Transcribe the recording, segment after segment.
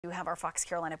You have our Fox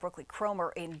Carolina Brooklyn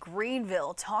Cromer in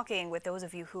Greenville talking with those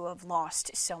of you who have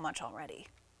lost so much already.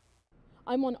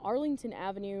 I'm on Arlington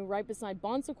Avenue, right beside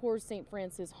Bon Secours St.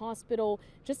 Francis Hospital,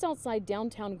 just outside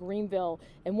downtown Greenville.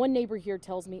 And one neighbor here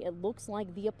tells me it looks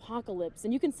like the apocalypse,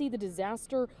 and you can see the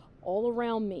disaster all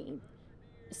around me.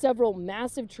 Several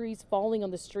massive trees falling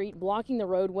on the street, blocking the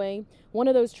roadway. One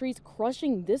of those trees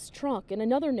crushing this truck, and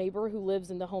another neighbor who lives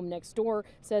in the home next door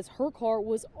says her car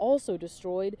was also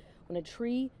destroyed when a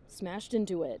tree smashed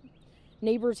into it.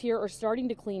 Neighbors here are starting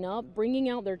to clean up, bringing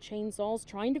out their chainsaws,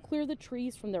 trying to clear the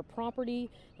trees from their property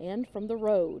and from the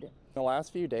road. The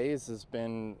last few days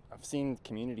I've seen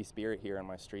community spirit here on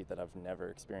my street that I've never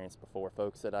experienced before.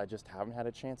 Folks that I just haven't had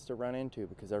a chance to run into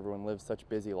because everyone lives such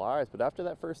busy lives. But after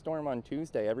that first storm on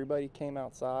Tuesday, everybody came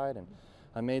outside and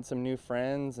I made some new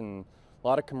friends and a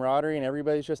lot of camaraderie, and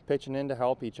everybody's just pitching in to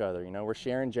help each other. You know, we're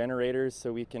sharing generators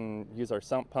so we can use our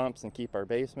sump pumps and keep our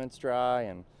basements dry,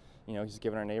 and just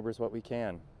giving our neighbors what we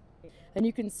can. And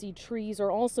you can see trees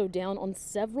are also down on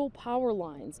several power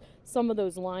lines. Some of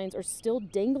those lines are still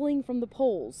dangling from the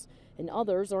poles, and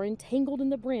others are entangled in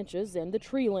the branches and the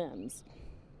tree limbs.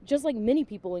 Just like many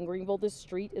people in Greenville, this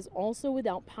street is also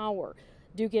without power.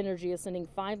 Duke Energy is sending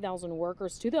 5,000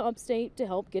 workers to the upstate to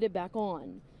help get it back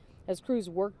on. As crews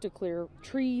work to clear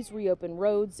trees, reopen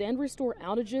roads, and restore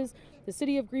outages, the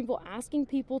city of Greenville asking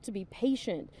people to be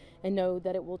patient and know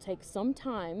that it will take some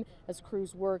time as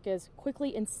crews work as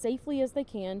quickly and safely as they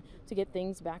can to get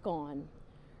things back on.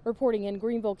 Reporting in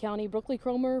Greenville County, Brooklyn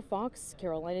Cromer, Fox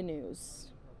Carolina News.